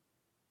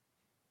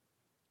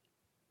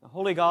The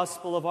Holy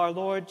Gospel of our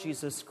Lord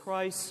Jesus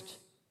Christ,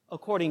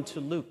 according to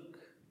Luke.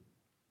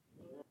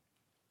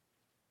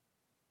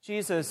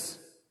 Jesus,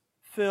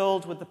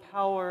 filled with the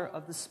power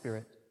of the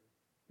Spirit,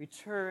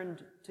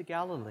 returned to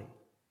Galilee,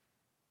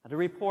 and a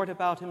report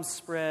about him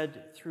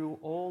spread through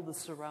all the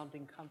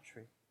surrounding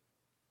country.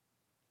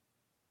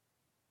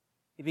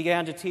 He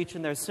began to teach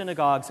in their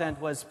synagogues and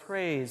was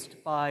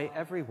praised by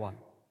everyone.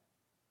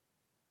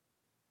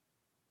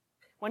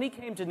 When he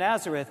came to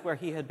Nazareth, where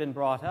he had been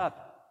brought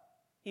up,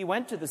 he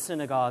went to the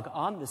synagogue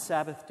on the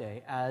Sabbath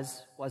day,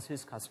 as was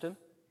his custom.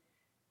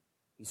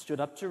 He stood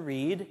up to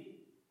read,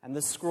 and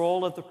the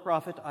scroll of the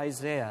prophet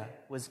Isaiah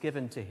was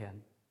given to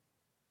him.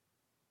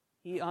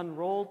 He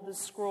unrolled the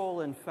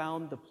scroll and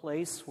found the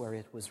place where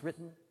it was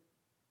written,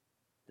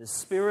 "The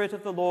Spirit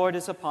of the Lord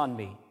is upon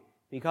me,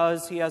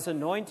 because he has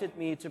anointed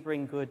me to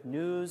bring good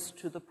news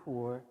to the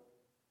poor.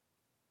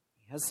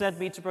 He has sent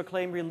me to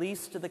proclaim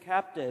release to the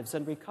captives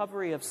and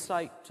recovery of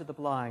sight to the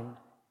blind,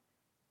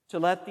 to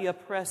let the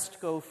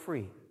oppressed go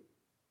free,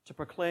 to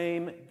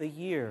proclaim the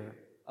year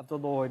of the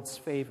Lord's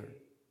favor."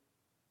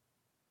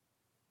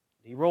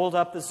 He rolled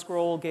up the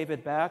scroll, gave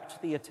it back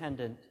to the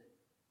attendant,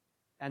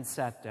 and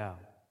sat down.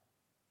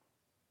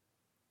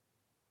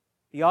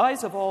 The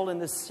eyes of all in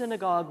the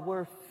synagogue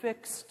were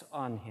fixed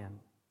on him.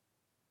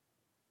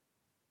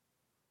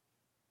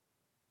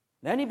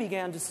 Then he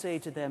began to say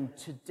to them,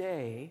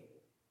 "Today,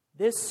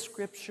 this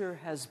scripture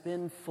has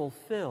been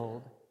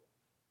fulfilled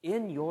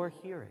in your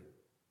hearing."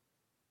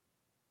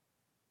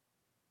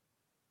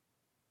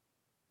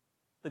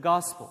 The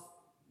Gospel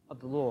of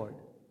the Lord.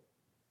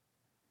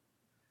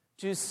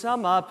 To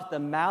sum up the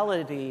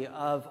malady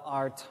of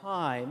our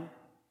time,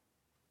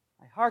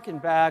 I hearken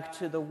back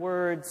to the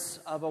words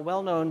of a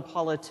well-known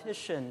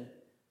politician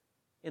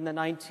in the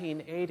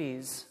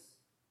 1980s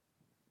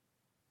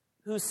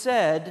who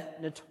said,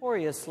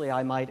 notoriously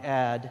I might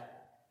add,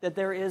 that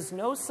there is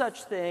no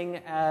such thing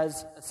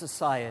as a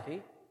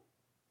society.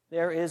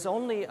 There is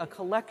only a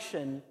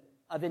collection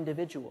of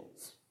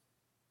individuals.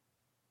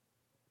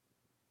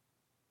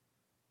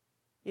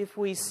 If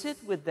we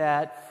sit with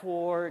that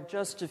for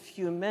just a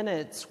few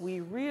minutes, we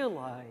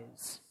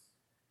realize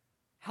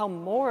how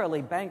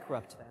morally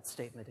bankrupt that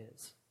statement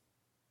is,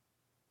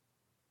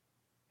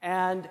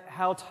 and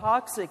how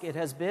toxic it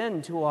has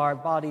been to our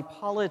body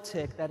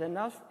politic that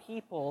enough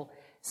people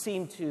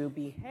seem to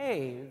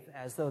behave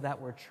as though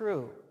that were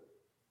true,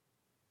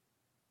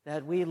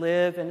 that we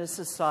live in a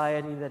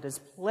society that is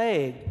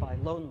plagued by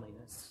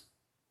loneliness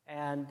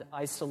and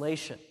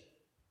isolation,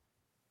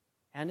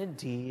 and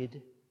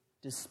indeed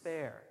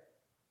despair.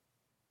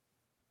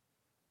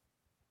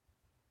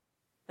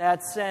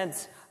 That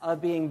sense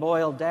of being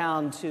boiled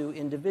down to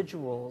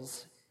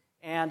individuals,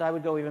 and I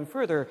would go even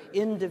further,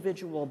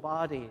 individual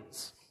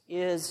bodies,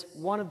 is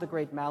one of the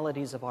great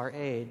maladies of our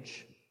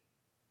age.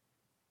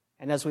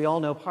 And as we all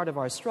know, part of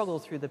our struggle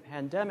through the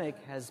pandemic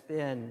has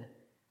been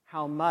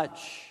how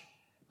much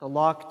the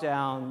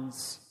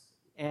lockdowns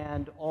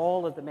and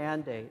all of the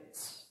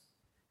mandates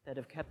that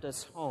have kept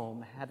us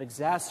home have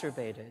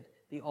exacerbated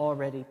the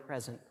already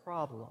present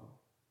problem.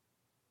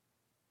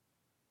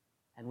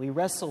 And we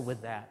wrestle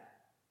with that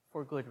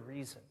for good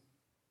reason.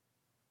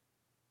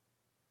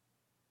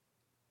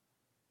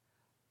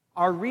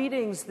 Our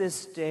readings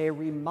this day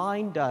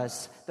remind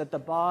us that the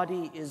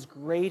body is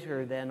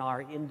greater than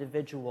our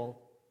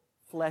individual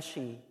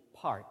fleshy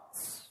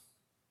parts.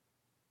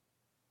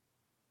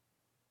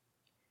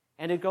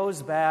 And it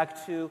goes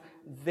back to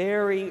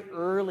very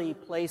early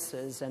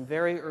places and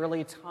very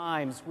early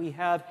times. We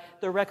have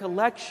the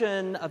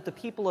recollection of the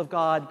people of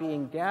God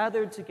being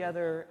gathered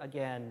together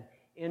again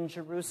in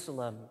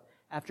Jerusalem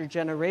after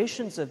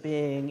generations of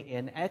being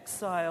in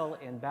exile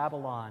in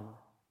Babylon,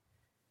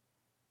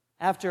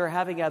 after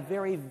having a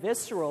very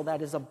visceral,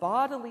 that is a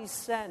bodily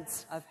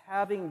sense of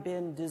having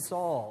been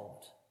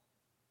dissolved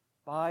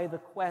by the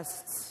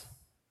quests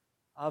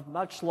of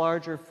much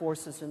larger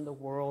forces in the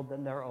world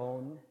than their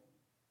own,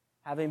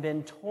 having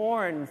been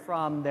torn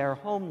from their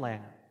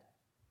homeland,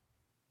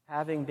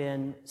 having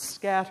been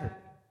scattered,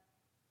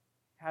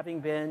 having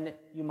been,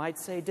 you might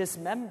say,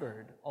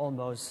 dismembered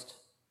almost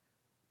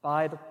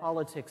by the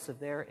politics of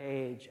their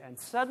age. And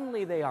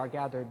suddenly they are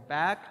gathered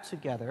back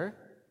together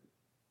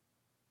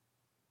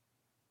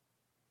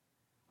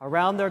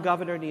around their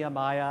governor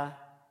Nehemiah,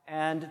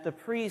 and the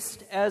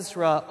priest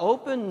Ezra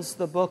opens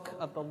the book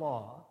of the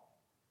law,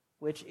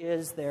 which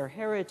is their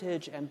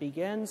heritage, and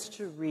begins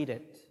to read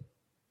it.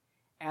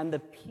 And the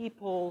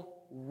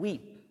people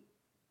weep.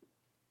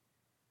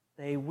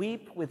 They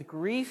weep with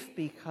grief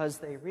because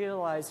they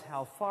realize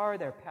how far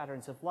their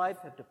patterns of life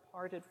have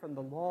departed from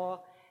the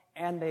law,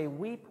 and they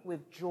weep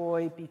with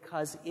joy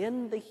because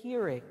in the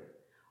hearing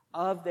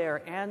of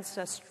their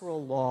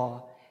ancestral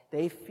law,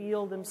 they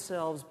feel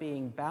themselves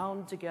being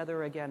bound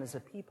together again as a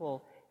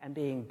people and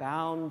being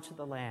bound to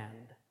the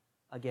land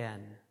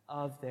again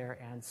of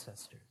their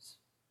ancestors.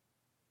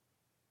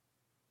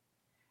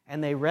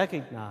 And they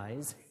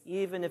recognize,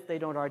 even if they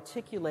don't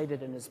articulate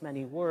it in as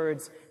many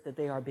words, that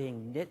they are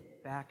being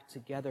knit back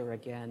together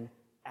again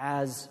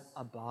as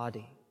a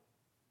body.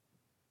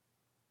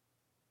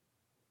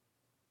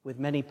 with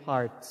many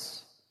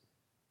parts,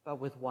 but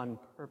with one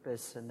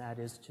purpose, and that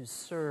is to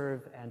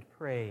serve and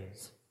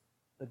praise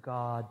the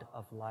God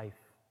of life.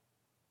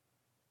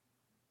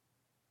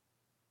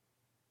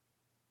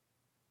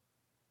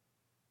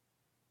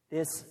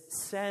 This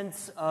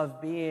sense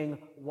of being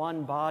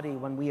one body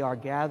when we are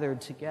gathered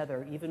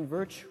together, even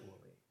virtually,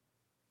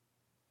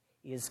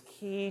 is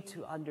key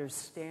to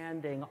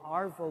understanding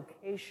our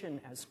vocation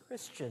as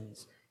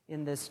Christians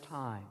in this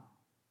time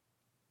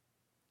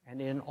and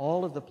in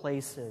all of the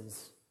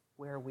places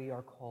where we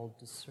are called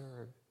to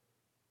serve.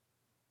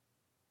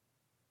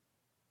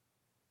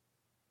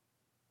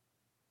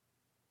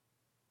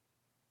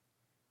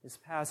 This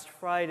past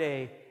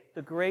Friday,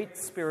 the great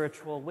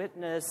spiritual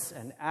witness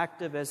and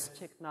activist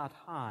Thich Nhat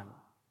Hanh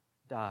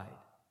died.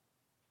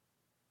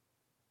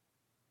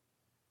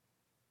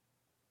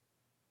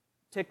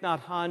 Thich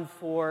Nhat Hanh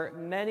for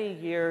many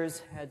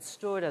years had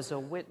stood as a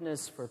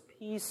witness for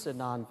peace and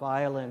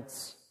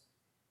nonviolence,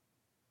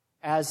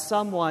 as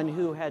someone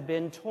who had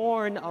been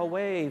torn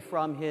away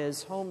from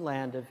his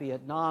homeland of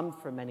Vietnam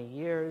for many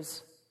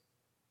years,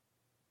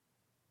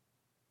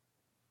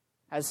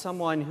 as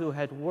someone who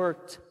had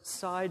worked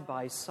side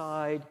by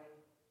side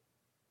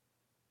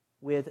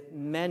with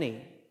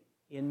many,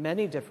 in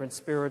many different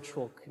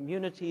spiritual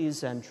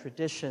communities and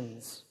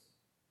traditions,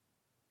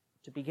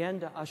 to begin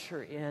to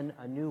usher in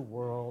a new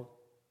world.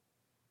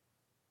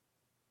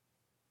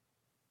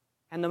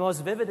 And the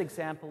most vivid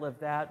example of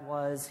that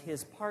was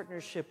his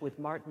partnership with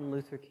Martin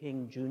Luther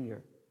King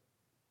Jr.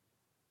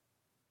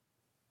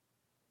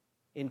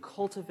 in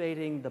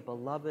cultivating the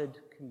beloved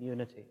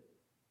community.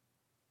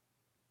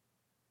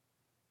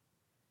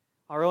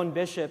 Our own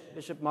bishop,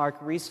 Bishop Mark,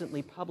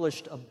 recently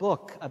published a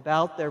book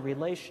about their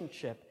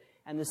relationship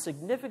and the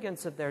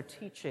significance of their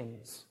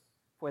teachings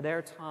for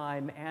their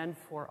time and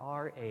for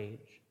our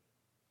age.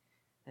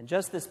 And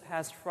just this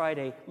past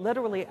Friday,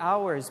 literally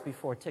hours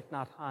before Thich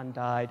Nhat Hanh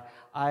died,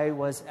 I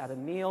was at a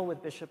meal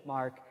with Bishop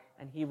Mark,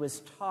 and he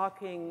was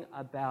talking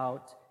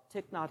about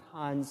Thich Nhat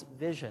Hanh's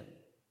vision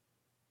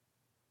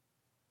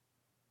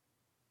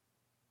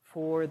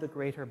for the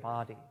greater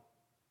body.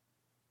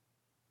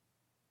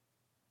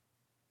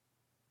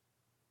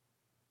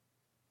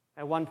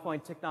 At one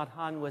point, Thich Nhat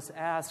Hanh was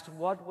asked,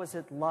 what was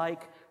it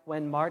like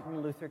when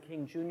Martin Luther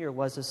King Jr.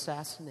 was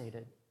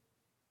assassinated?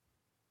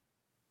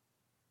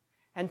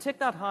 And Thich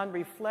Nhat Hanh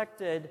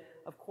reflected,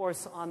 of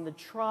course, on the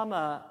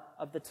trauma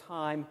of the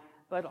time,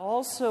 but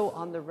also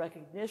on the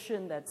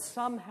recognition that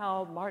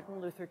somehow Martin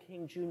Luther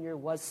King Jr.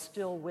 was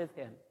still with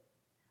him,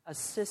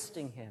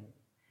 assisting him,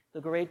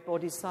 the great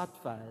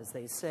bodhisattva, as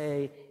they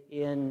say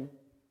in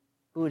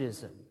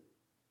Buddhism.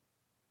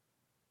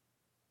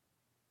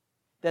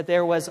 That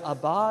there was a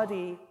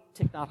body,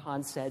 Thich Nhat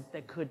Hanh said,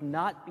 that could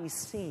not be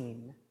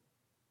seen.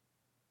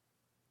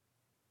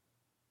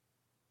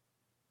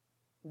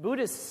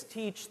 Buddhists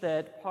teach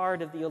that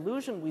part of the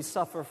illusion we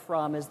suffer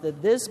from is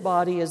that this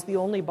body is the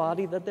only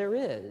body that there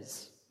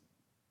is.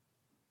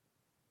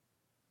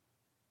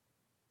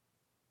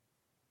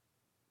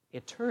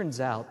 It turns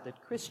out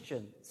that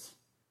Christians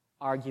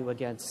argue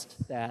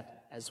against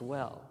that as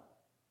well.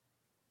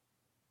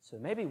 So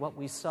maybe what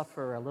we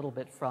suffer a little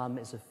bit from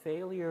is a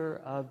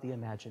failure of the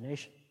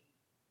imagination.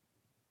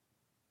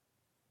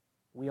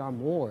 We are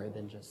more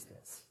than just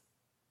this.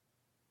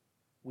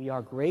 We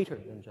are greater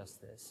than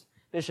just this.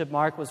 Bishop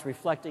Mark was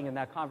reflecting in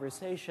that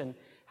conversation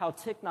how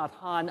Thich Nhat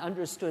Hanh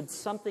understood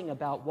something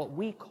about what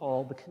we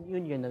call the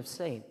communion of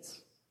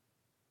saints,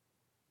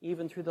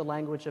 even through the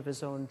language of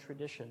his own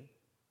tradition.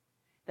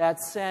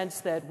 That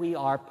sense that we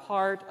are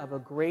part of a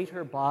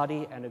greater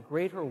body and a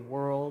greater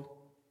world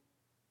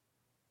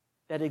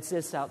that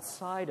exists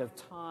outside of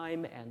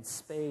time and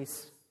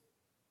space.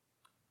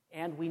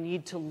 And we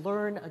need to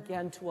learn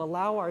again to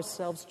allow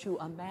ourselves to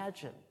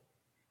imagine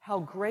how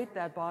great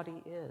that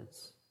body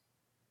is.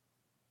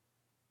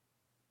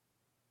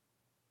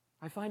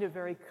 I find it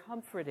very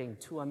comforting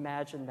to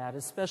imagine that,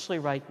 especially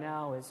right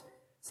now as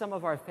some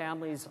of our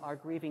families are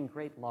grieving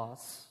great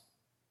loss.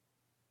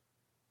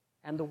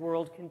 And the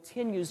world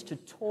continues to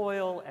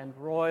toil and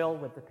roil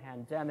with the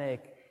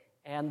pandemic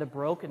and the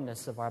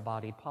brokenness of our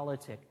body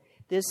politic.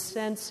 This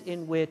sense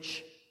in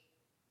which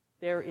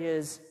there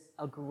is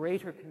a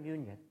greater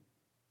communion.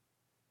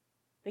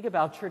 Think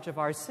about Church of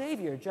Our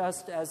Savior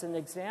just as an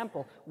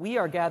example. We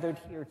are gathered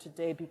here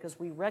today because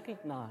we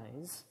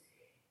recognize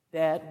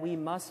that we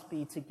must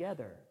be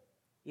together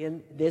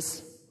in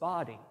this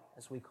body,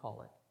 as we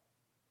call it.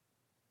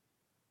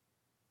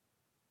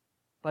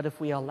 But if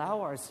we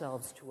allow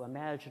ourselves to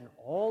imagine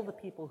all the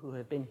people who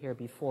have been here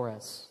before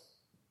us,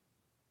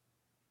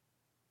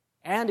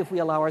 and if we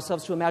allow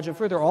ourselves to imagine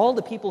further all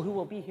the people who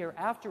will be here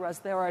after us,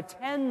 there are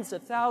tens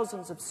of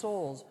thousands of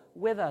souls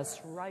with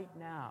us right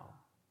now,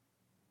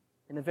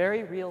 in a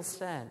very real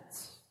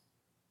sense.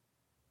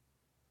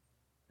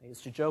 I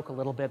used to joke a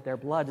little bit, their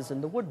blood is in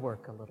the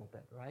woodwork a little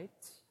bit, right?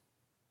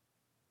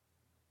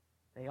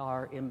 They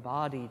are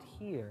embodied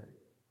here,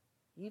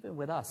 even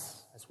with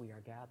us as we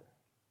are gathered.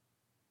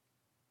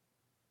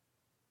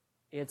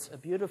 It's a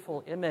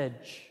beautiful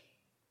image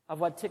of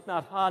what Thich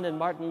Nhat Hanh and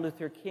Martin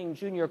Luther King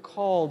Jr.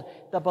 called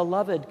the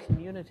beloved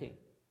community.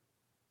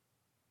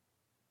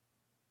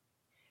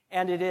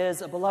 And it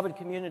is a beloved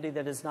community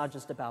that is not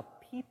just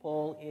about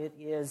people, it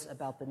is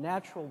about the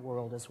natural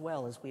world as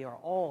well, as we are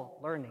all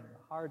learning the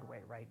hard way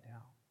right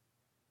now.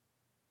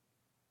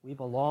 We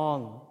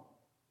belong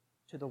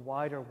to the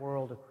wider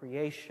world of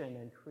creation,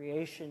 and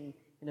creation,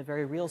 in a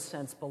very real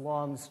sense,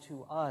 belongs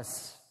to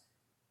us.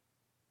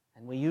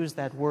 And we use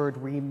that word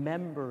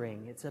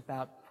remembering. It's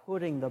about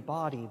putting the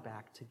body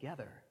back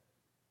together.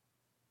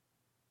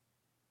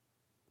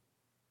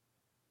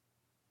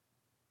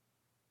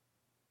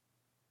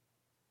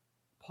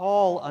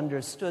 Paul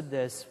understood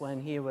this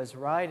when he was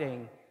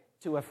writing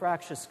to a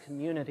fractious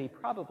community,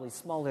 probably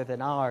smaller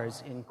than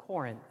ours, in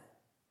Corinth,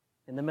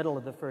 in the middle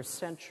of the first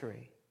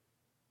century.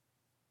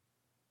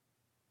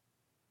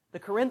 The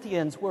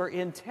Corinthians were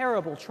in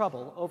terrible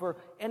trouble over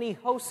any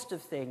host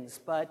of things,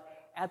 but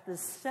at the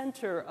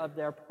center of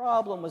their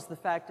problem was the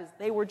fact that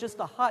they were just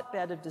a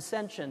hotbed of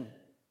dissension.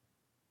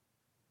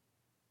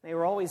 They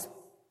were always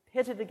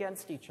pitted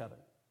against each other,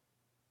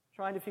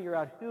 trying to figure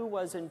out who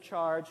was in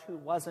charge, who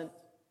wasn't,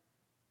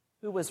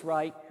 who was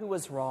right, who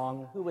was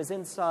wrong, who was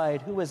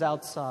inside, who was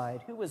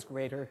outside, who was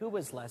greater, who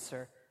was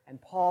lesser.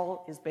 And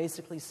Paul is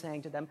basically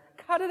saying to them,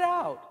 cut it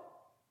out.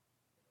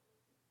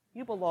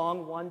 You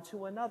belong one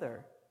to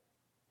another.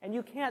 And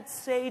you can't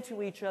say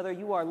to each other,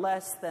 you are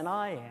less than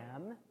I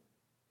am,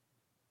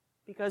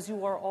 because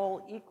you are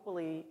all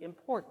equally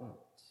important.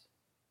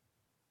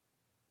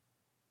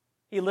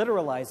 He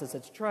literalizes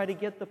it to try to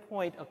get the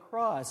point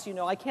across.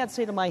 I can't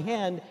say to my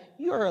hand,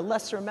 you're a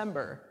lesser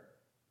member.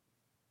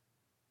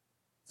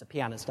 As a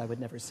pianist, I would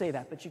never say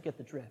that, but you get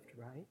the drift,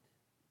 right?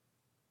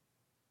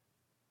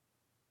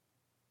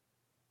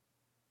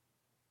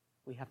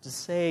 We have to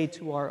say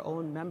to our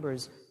own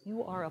members,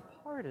 you are a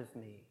part of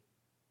me.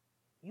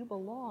 You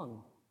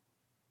belong.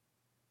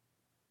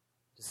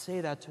 To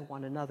say that to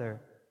one another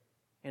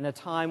in a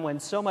time when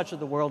so much of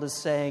the world is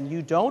saying,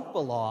 you don't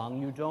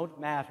belong, you don't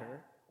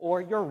matter, or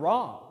you're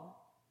wrong.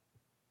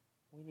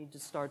 We need to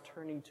start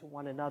turning to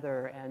one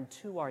another and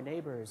to our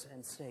neighbors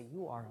and say,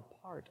 you are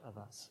a part of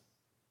us.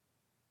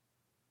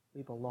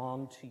 We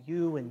belong to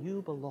you, and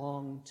you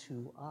belong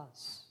to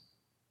us.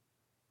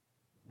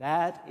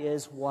 That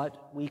is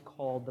what we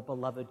call the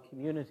beloved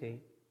community,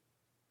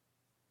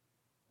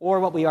 or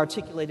what we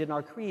articulate in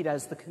our creed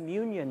as the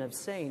communion of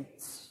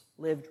saints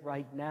lived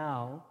right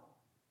now,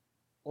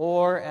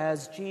 or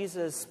as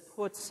Jesus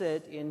puts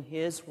it in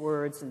his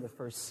words in the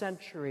first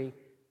century,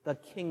 the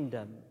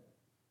kingdom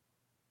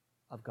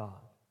of God.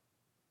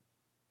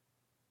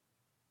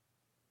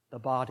 The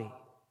body,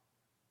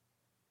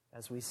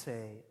 as we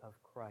say, of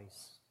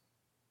Christ.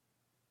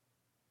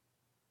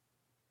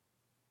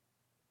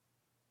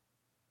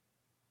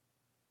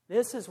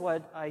 This is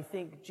what I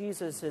think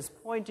Jesus is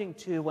pointing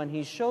to when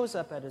he shows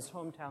up at his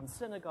hometown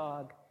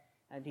synagogue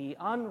and he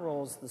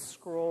unrolls the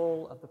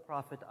scroll of the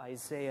prophet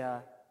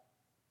Isaiah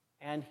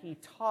and he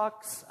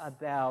talks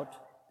about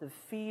the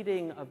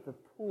feeding of the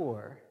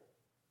poor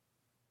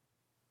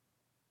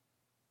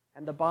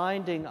and the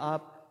binding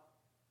up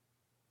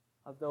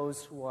of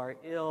those who are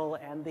ill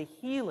and the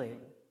healing,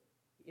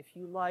 if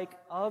you like,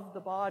 of the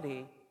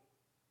body.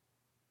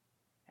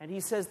 And he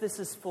says this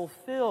is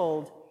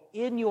fulfilled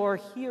in your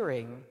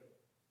hearing.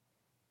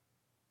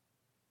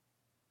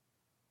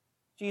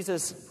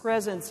 Jesus'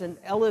 presence in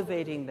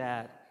elevating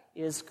that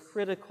is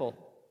critical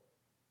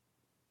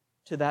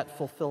to that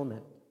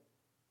fulfillment.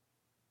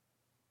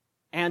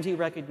 And he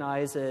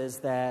recognizes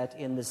that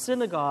in the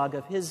synagogue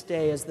of his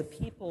day, as the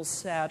people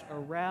sat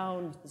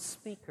around the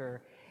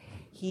speaker,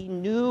 he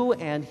knew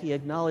and he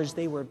acknowledged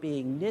they were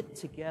being knit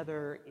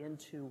together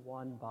into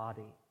one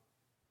body,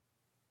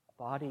 a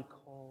body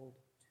called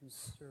to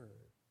serve,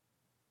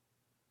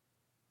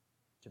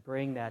 to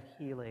bring that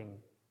healing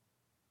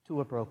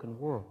to a broken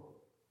world.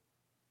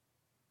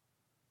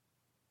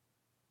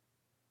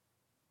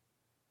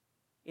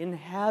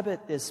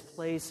 Inhabit this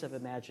place of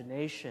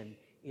imagination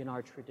in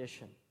our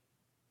tradition.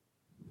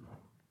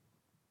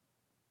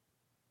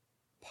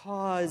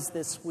 Pause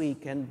this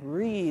week and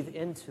breathe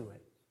into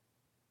it.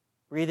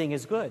 Breathing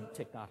is good,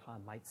 Thich Nhat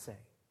Hanh might say.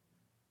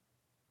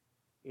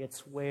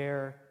 It's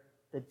where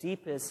the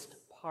deepest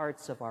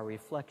parts of our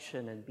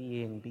reflection and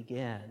being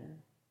begin.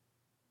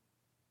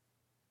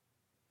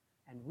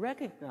 And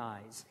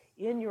recognize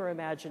in your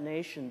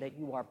imagination that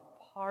you are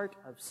part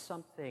of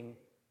something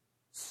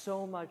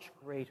so much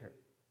greater,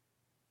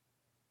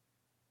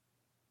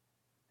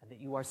 and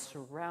that you are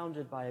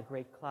surrounded by a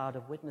great cloud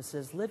of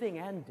witnesses, living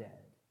and dead.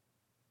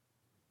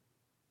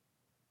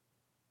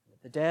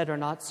 The dead are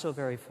not so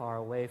very far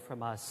away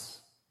from us.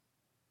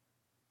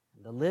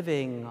 And the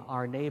living,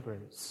 our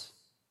neighbors,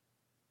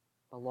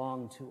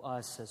 belong to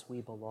us as we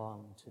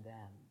belong to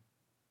them.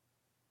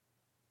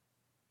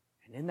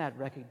 And in that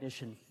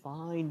recognition,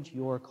 find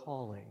your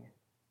calling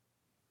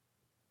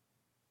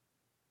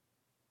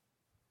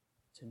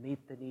to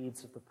meet the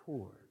needs of the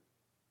poor,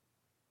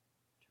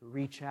 to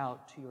reach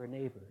out to your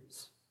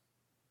neighbors,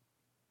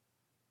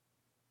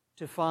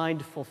 to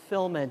find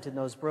fulfillment in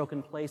those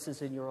broken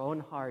places in your own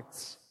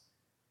hearts,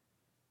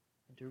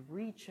 and to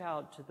reach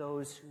out to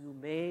those who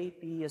may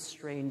be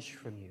estranged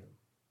from you.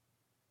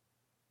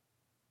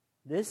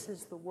 This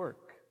is the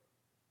work.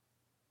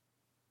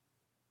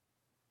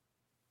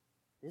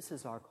 This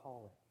is our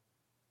calling.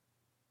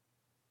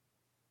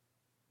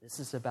 This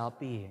is about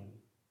being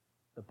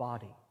the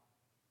body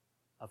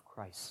of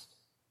Christ.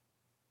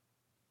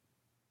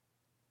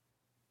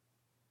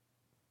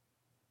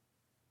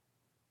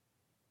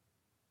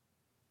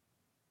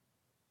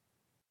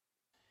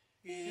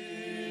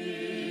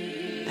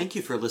 Thank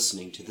you for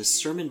listening to this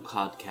sermon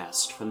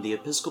podcast from the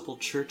Episcopal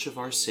Church of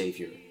Our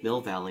Savior, Mill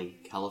Valley,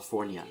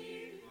 California.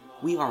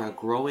 We are a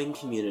growing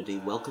community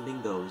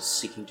welcoming those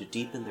seeking to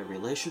deepen their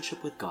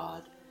relationship with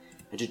God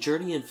and to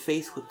journey in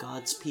faith with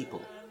God's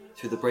people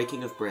through the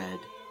breaking of bread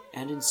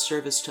and in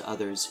service to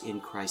others in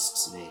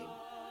Christ's name.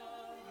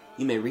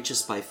 You may reach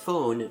us by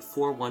phone at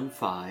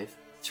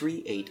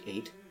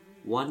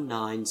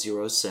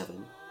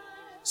 415-388-1907,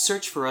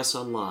 search for us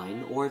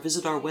online, or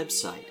visit our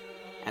website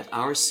at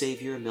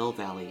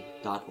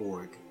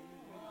oursaviormillvalley.org.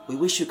 We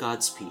wish you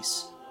God's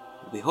peace,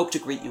 and we hope to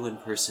greet you in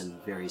person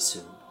very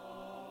soon.